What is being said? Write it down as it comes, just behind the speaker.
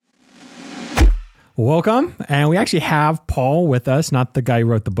Welcome. And we actually have Paul with us, not the guy who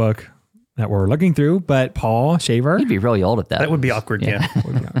wrote the book that we're looking through, but Paul Shaver. You'd be really old at that. That would be awkward, yeah.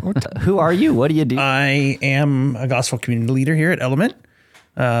 Who are you? What do you do? I am a gospel community leader here at Element.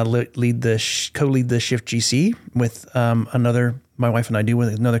 Co-lead the Shift GC with my wife and I do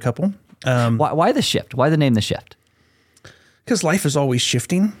with another couple. Why the Shift? Why the name The Shift? Because life is always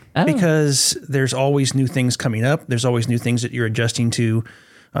shifting. Oh. Because there's always new things coming up. There's always new things that you're adjusting to.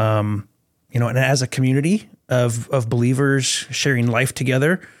 And as a community of believers sharing life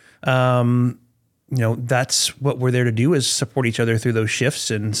together, that's what we're there to do, is support each other through those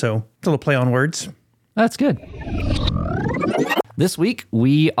shifts. And so it's a little play on words. That's good. This week,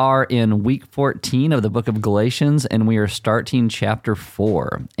 we are in week 14 of the book of Galatians, and we are starting chapter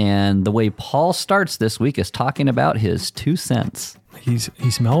 4. And the way Paul starts this week is talking about his 2 cents. He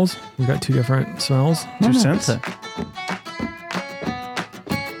smells. We've got 2 different smells. 2 cents.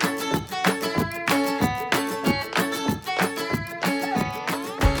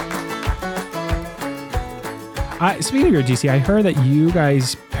 Speaking of your GC, I heard that you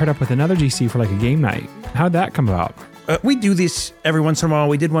guys paired up with another GC for like a game night. How'd that come about? We do this every once in a while.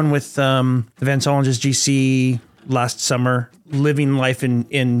 We did one with the Van Solinges GC last summer. Living life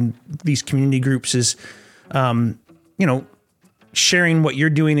in these community groups is, sharing what you're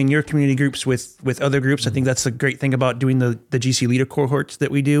doing in your community groups with other groups. I think that's the great thing about doing the GC leader cohorts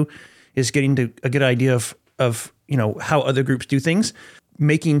that we do, is getting to a good idea of how other groups do things.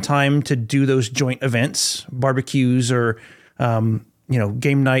 Making time to do those joint events, barbecues or,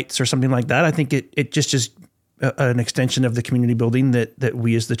 game nights or something like that. I think it just is an extension of the community building that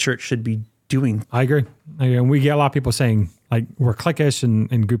we as the church should be doing. I agree. And we get a lot of people saying like we're cliquish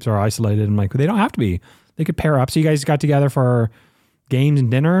and groups are isolated. And like, they don't have to be. They could pair up. So you guys got together for games and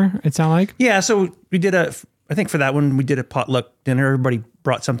dinner, it sounded like? Yeah. So we did I think for that one, we did a potluck dinner. Everybody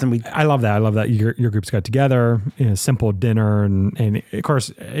brought something. I love that. I love that your groups got together in a simple dinner. And of course,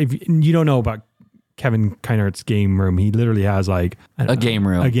 if you don't know about Kevin Keinert's game room, he literally has like a game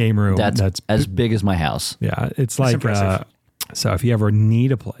room. A game room that's as big as my house. Yeah, it's like so. If you ever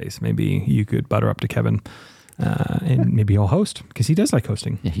need a place, maybe you could butter up to Kevin, and maybe he'll host, because he does like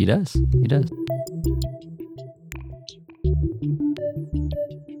hosting. Yeah, he does. He does.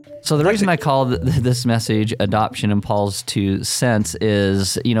 So the reason I called this message Adoption and Paul's 2 cents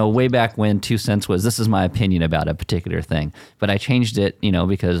is, way back when 2 cents was, this is my opinion about a particular thing. But I changed it,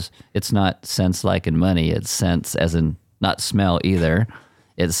 because it's not sense like in money. It's sense as in not smell either.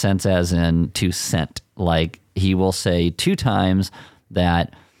 It's sense as in to scent. Like he will say 2 times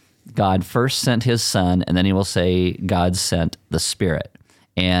that God first sent his son, and then he will say God sent the Spirit.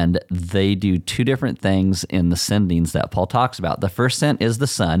 And they do 2 different things in the sendings that Paul talks about. The first sent is the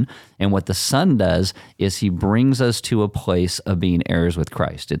Son, and what the Son does is he brings us to a place of being heirs with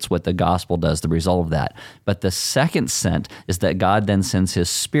Christ. It's what the gospel does, the result of that. But the second sent is that God then sends his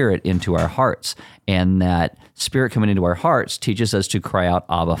Spirit into our hearts, and that Spirit coming into our hearts teaches us to cry out,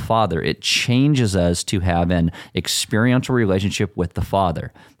 Abba, Father. It changes us to have an experiential relationship with the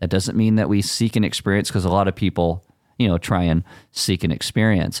Father. That doesn't mean that we seek an experience, because a lot of people try and seek an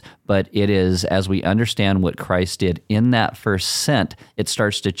experience. But it is, as we understand what Christ did in that first sent, it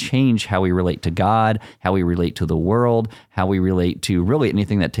starts to change how we relate to God, how we relate to the world, how we relate to really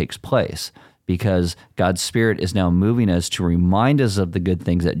anything that takes place. Because God's Spirit is now moving us to remind us of the good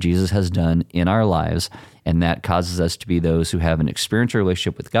things that Jesus has done in our lives, and that causes us to be those who have an experiential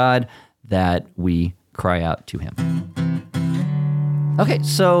relationship with God, that we cry out to him. Okay,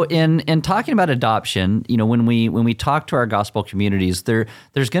 so in talking about adoption, when we talk to our gospel communities,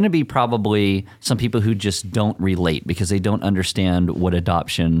 there's going to be probably some people who just don't relate because they don't understand what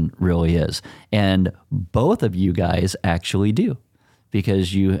adoption really is. And both of you guys actually do,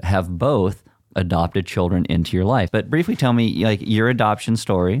 because you have both adopted children into your life. But briefly tell me like your adoption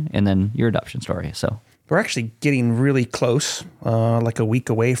story and then your adoption story. So we're actually getting really close, like a week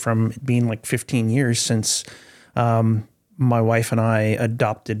away from it being like 15 years since my wife and I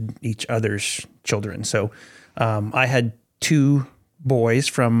adopted each other's children. So I had 2 boys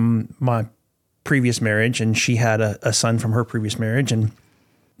from my previous marriage, and she had a son from her previous marriage, and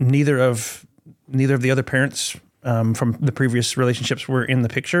neither of the other parents from the previous relationships were in the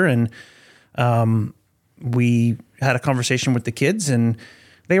picture. And we had a conversation with the kids, and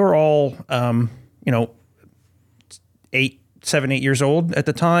they were all 7, 8 years old at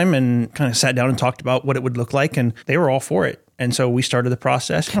the time, and kind of sat down and talked about what it would look like, and they were all for it. And so we started the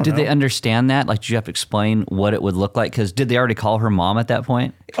process. Did they understand that? Like, did you have to explain what it would look like? Because did they already call her mom at that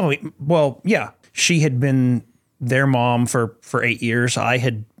point? Oh, well, yeah. She had been their mom for 8 years. I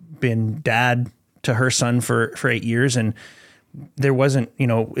had been dad to her son for 8 years. And there wasn't,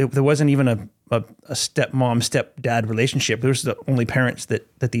 there wasn't even a stepmom, stepdad relationship. There was the only parents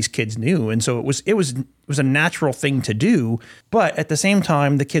that these kids knew. And so it was a natural thing to do. But at the same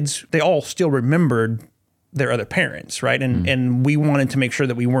time, the kids, they all still remembered their other parents, right? And we wanted to make sure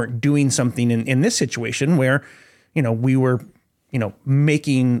that we weren't doing something in this situation where, we were,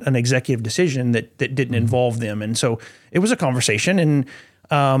 making an executive decision that didn't involve them. And so it was a conversation,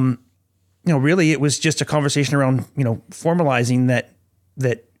 and, really it was just a conversation around, formalizing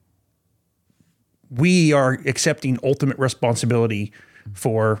that we are accepting ultimate responsibility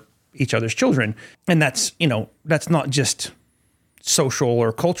for each other's children. And that's not just social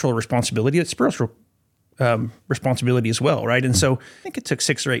or cultural responsibility, it's spiritual responsibility as well, right? And so I think it took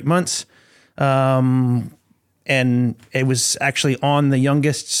 6 or 8 months. And it was actually on the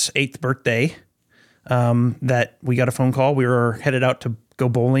youngest's 8th birthday that we got a phone call. We were headed out to go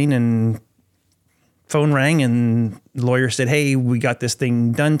bowling, and phone rang, and the lawyer said, "Hey, we got this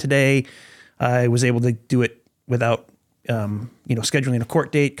thing done today." I was able to do it without, scheduling a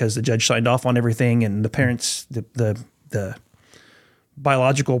court date because the judge signed off on everything, and the parents, the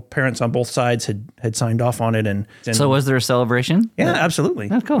biological parents on both sides had signed off on it. And so was there a celebration? Yeah, absolutely.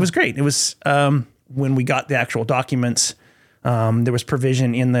 Oh, cool. It was great. It was, when we got the actual documents, there was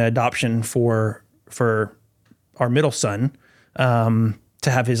provision in the adoption for our middle son, to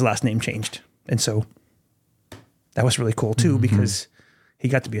have his last name changed. And so that was really cool too, because he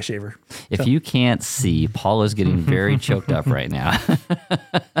got to be a shaver. If you can't see, Paul is getting very choked up right now.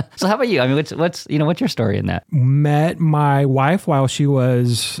 So how about you? I mean, what's your story in that? Met my wife while she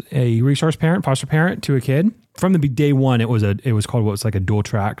was a resource parent, foster parent to a kid. From the day one, it was called what was like a dual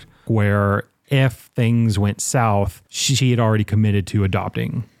track, where if things went south, she had already committed to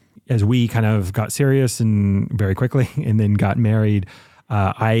adopting. As we kind of got serious and very quickly, and then got married,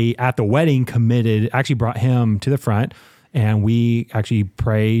 I at the wedding actually brought him to the front. And we actually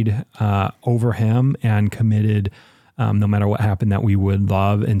prayed over him and committed, no matter what happened, that we would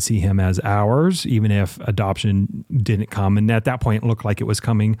love and see him as ours, even if adoption didn't come. And at that point, it looked like it was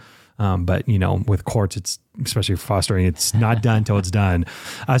coming. But, with courts, it's especially fostering, it's not done till it's done.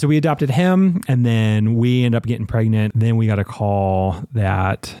 So we adopted him, and then we ended up getting pregnant. Then we got a call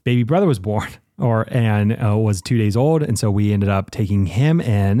that baby brother was born and was 2 days old. And so we ended up taking him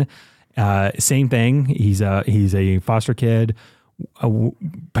in. Same thing. He's a foster kid, a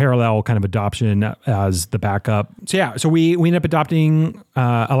parallel kind of adoption as the backup. So we ended up adopting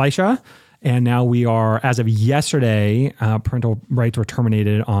Elisha, and now we are, as of yesterday, parental rights were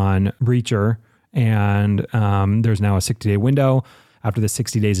terminated on Reacher, and there's now a 60-day window. After the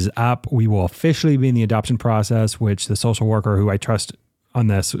 60 days is up, we will officially be in the adoption process, which the social worker who I trust on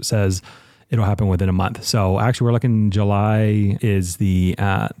this says it'll happen within a month. So actually, we're looking July is the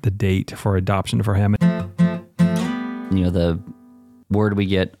date for adoption for him. The word we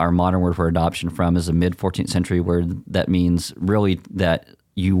get our modern word for adoption from is a mid-14th century word that means really that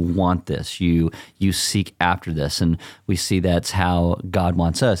you want this, you seek after this. And we see that's how God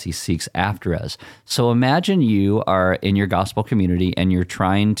wants us. He seeks after us. So imagine you are in your gospel community and you're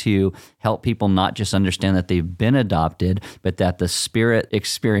trying to help people not just understand that they've been adopted, but that the Spirit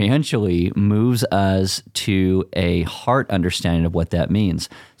experientially moves us to a heart understanding of what that means.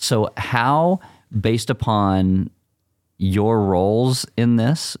 So how, based upon your roles in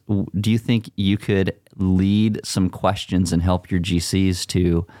this, do you think you could lead some questions and help your GCs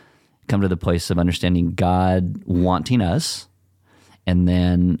to come to the place of understanding God wanting us, and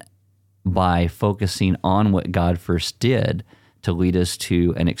then by focusing on what God first did to lead us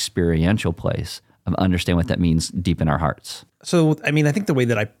to an experiential place of understand what that means deep in our hearts? So, I mean, I think the way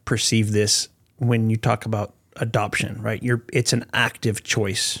that I perceive this when you talk about adoption, right? It's an active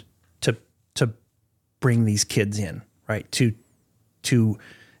choice to bring these kids in, right? To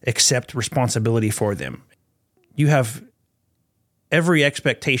accept responsibility for them. You have every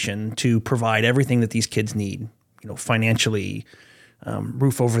expectation to provide everything that these kids need, financially,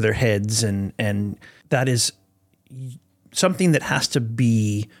 roof over their heads. And that is something that has to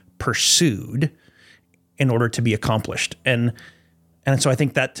be pursued in order to be accomplished. And so I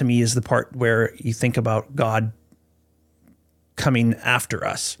think that to me is the part where you think about God coming after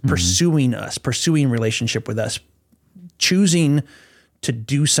us, pursuing relationship with us, choosing to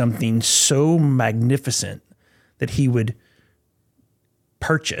do something so magnificent that he would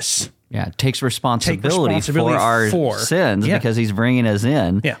purchase. Yeah, it takes responsibility for our sins because he's bringing us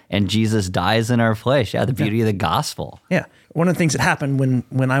in, and Jesus dies in our place. Yeah, the beauty of the gospel. Yeah. One of the things that happened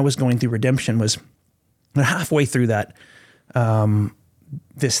when I was going through redemption was halfway through that,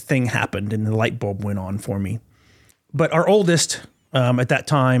 this thing happened and the light bulb went on for me. But our oldest at that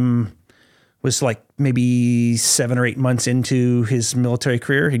time was like maybe 7 or 8 months into his military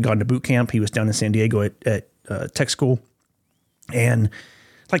career. He'd gone to boot camp. He was down in San Diego at tech school. And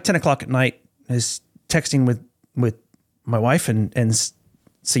like 10 o'clock at night, I was texting with my wife and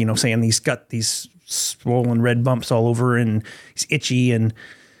so, you know, saying he's got these swollen red bumps all over and he's itchy. And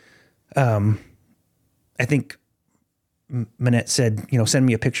I think Manette said, you know, send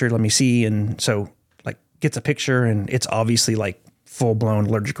me a picture, let me see. And so like gets a picture and it's obviously like full blown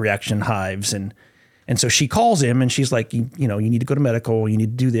allergic reaction, hives. And so she calls him and she's like, you know, you need to go to medical, you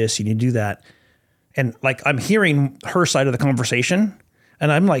need to do this, you need to do that. And like, I'm hearing her side of the conversation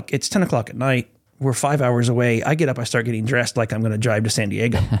and I'm like, it's 10 o'clock at night. We're 5 hours away. I get up, I start getting dressed like I'm going to drive to San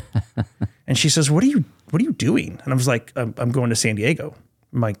Diego. And she says, what are you doing? And I was like, I'm going to San Diego.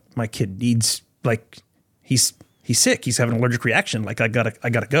 My kid needs, like, he's sick. He's having an allergic reaction. Like I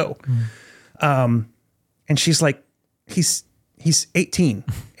gotta go. And she's like, he's 18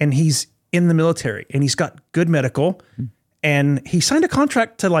 and he's in the military and he's got good medical and he signed a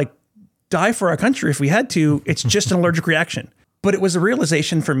contract to like die for our country if we had to. It's just an allergic reaction. But it was a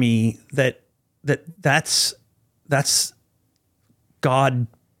realization for me that's God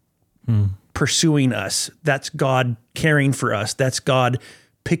pursuing us. That's God caring for us. That's God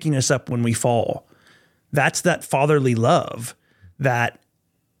picking us up when we fall. That's that fatherly love that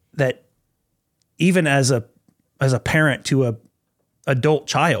even as a parent to a adult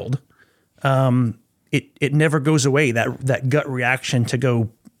child, it never goes away. That gut reaction to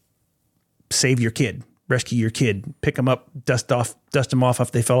go save your kid, rescue your kid, pick them up, dust them off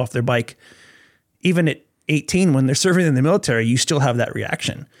if they fell off their bike. Even at 18, when they're serving in the military, you still have that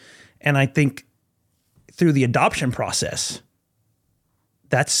reaction. And I think through the adoption process,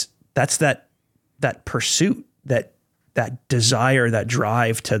 that's that pursuit, that desire, that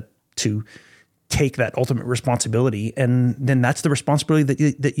drive to take that ultimate responsibility. And then that's the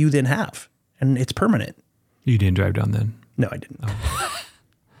responsibility that you then have. And it's permanent. You didn't drive down then? No, I didn't. Oh.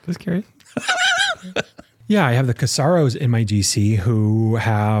 Just curious. Yeah, I have the Casaros in my GC who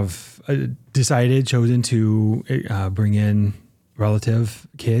have chosen to bring in relative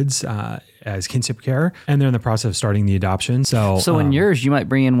kids as kinship care, and they're in the process of starting the adoption. So in yours, you might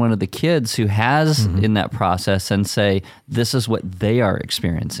bring in one of the kids who has in that process and say, this is what they are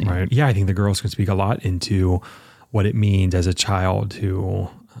experiencing. Right. Yeah, I think the girls can speak a lot into what it means as a child to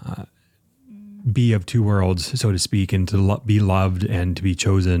be of two worlds, so to speak, and to be loved and to be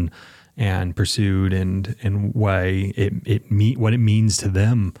chosen and pursued, and what it means to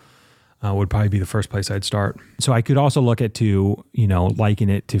them. Would probably be the first place I'd start. So I could also look at liken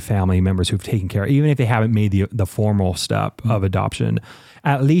it to family members who've taken care, even if they haven't made the formal step of adoption.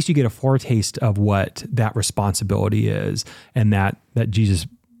 At least you get a foretaste of what that responsibility is, and that Jesus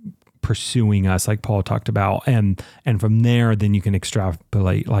pursuing us, like Paul talked about, and from there, then you can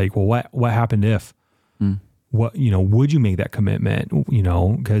extrapolate. Like, well, what happened if? What would you make that commitment?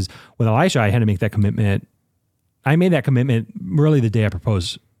 Because with Elisha, I had to make that commitment. I made that commitment really the day I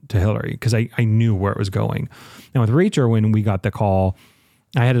proposed to Hillary, because I knew where it was going. And with Rachel, when we got the call,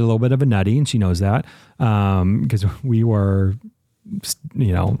 I had a little bit of a nutty, and she knows that, because we were,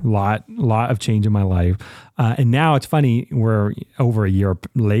 lot of change in my life. And now it's funny, we're over a year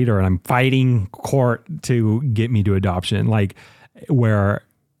later and I'm fighting court to get me to adoption. Like, where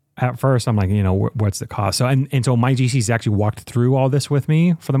at first I'm like, what's the cost? So, and so my GC's actually walked through all this with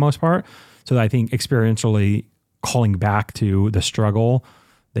me for the most part. So I think experientially calling back to the struggle,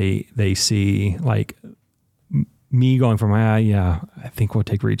 they see like me going from, I think we'll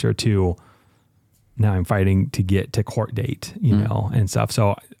take Reacher to now I'm fighting to get to court date, and stuff.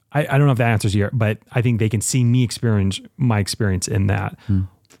 So I don't know if that answers you, but I think they can see my experience in that.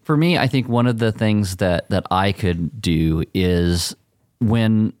 For me, I think one of the things that I could do is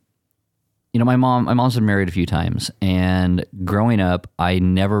when, my mom's been married a few times, and growing up, I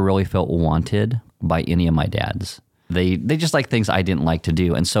never really felt wanted by any of my dads. They just like things I didn't like to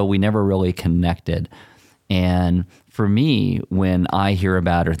do. And so we never really connected. And for me, when I hear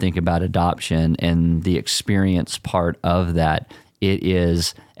about or think about adoption and the experience part of that, it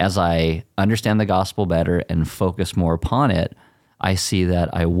is, as I understand the gospel better and focus more upon it, I see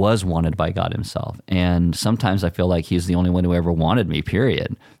that I was wanted by God himself. And sometimes I feel like he's the only one who ever wanted me,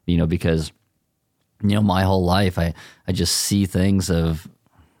 period. Because, my whole life, I just see things of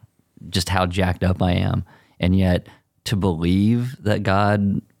just how jacked up I am. And yet, to believe that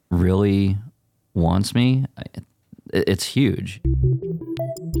God really wants me, it's huge.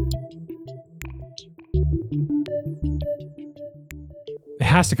 It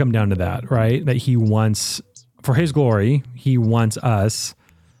has to come down to that, right? That he wants, for his glory, he wants us.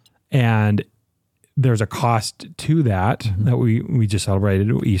 And there's a cost to that that we just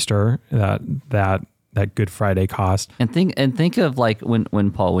celebrated Easter, that Good Friday cost. And think of like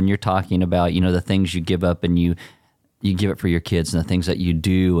when Paul, when you're talking about, the things you give up and you give it for your kids and the things that you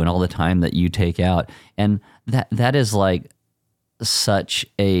do and all the time that you take out. And that is like such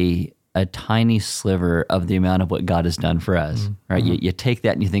a tiny sliver of the amount of what God has done for us, right? You take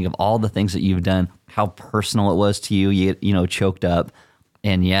that and you think of all the things that you've done, how personal it was to you, you get, choked up,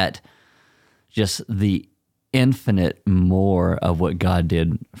 and yet just the infinite more of what God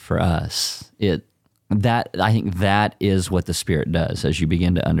did for us. I think that is what the Spirit does as you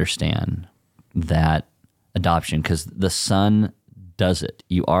begin to understand that adoption, because the Son does it.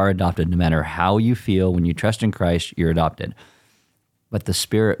 You are adopted no matter how you feel. When you trust in Christ, you're adopted. But the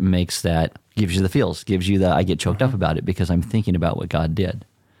Spirit makes that, gives you the feels, gives you I get choked up about it because I'm thinking about what God did.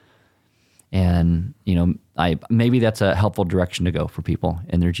 And, maybe that's a helpful direction to go for people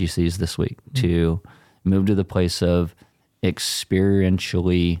in their GCs this week, to move to the place of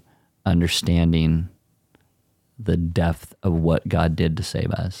experientially understanding the depth of what God did to save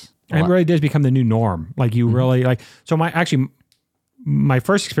us. And it really does become the new norm. Like you really so my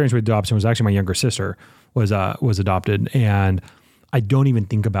first experience with adoption was actually my younger sister was adopted, and I don't even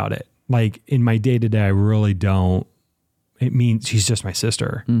think about it. Like in my day to day, I really don't. It means she's just my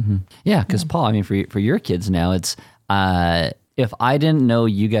sister. Mm-hmm. Yeah, because Paul, for your kids now, it's if I didn't know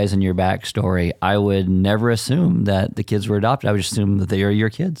you guys and your backstory, I would never assume that the kids were adopted. I would just assume that they are your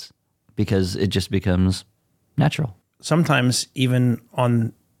kids because it just becomes natural. Sometimes even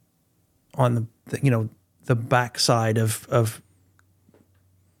on the backside of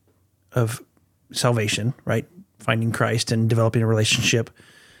salvation, right? Finding Christ and developing a relationship.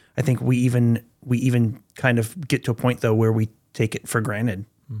 I think we even kind of get to a point though where we take it for granted,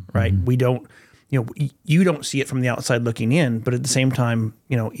 right? We don't, you don't see it from the outside looking in, but at the same time,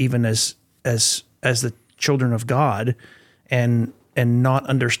 even as the children of God and not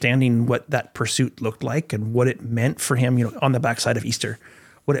understanding what that pursuit looked like and what it meant for him, on the backside of Easter,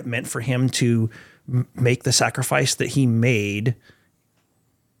 what it meant for him to make the sacrifice that he made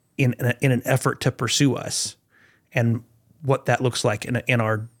in an effort to pursue us, and what that looks like in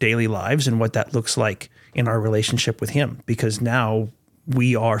our daily lives and what that looks like in our relationship with him, because now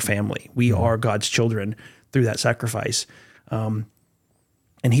we are family. We are God's children through that sacrifice. And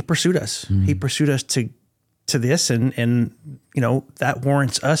he pursued us. He pursued us to this, and that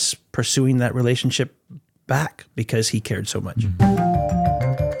warrants us pursuing that relationship back because he cared so much.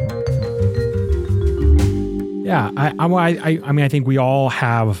 Yeah, I think we all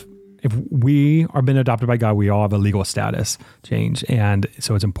have. If we are been adopted by God, we all have a legal status change. And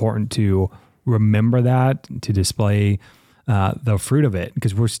so it's important to remember that, to display the fruit of it,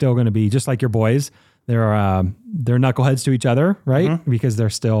 because we're still going to be just like your boys. They're knuckleheads to each other, right? Because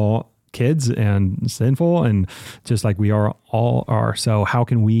they're still kids and sinful, and just like we all are. So how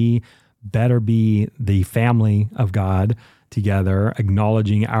can we better be the family of God together,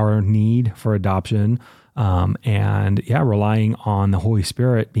 acknowledging our need for adoption, and relying on the Holy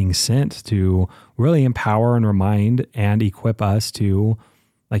Spirit being sent to really empower and remind and equip us to,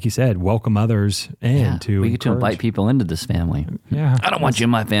 like you said, welcome others in. We get to invite people into this family. Yeah, I don't want you in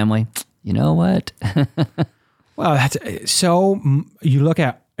my family. You know what? Well, that's so. You look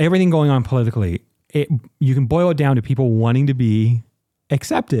at everything going on politically. You can boil it down to people wanting to be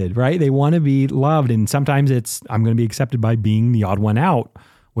accepted, right? They want to be loved, and sometimes it's I'm going to be accepted by being the odd one out,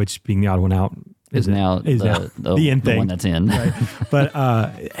 which being the odd one out is now the end thing. One that's in. Right. But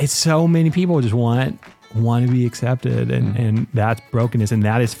it's so many people just want to be accepted, and that's brokenness, and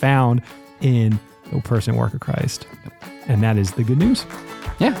that is found in the person and work of Christ. And that is the good news.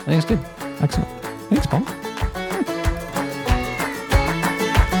 Yeah, I think it's good. Excellent. Thanks, Paul.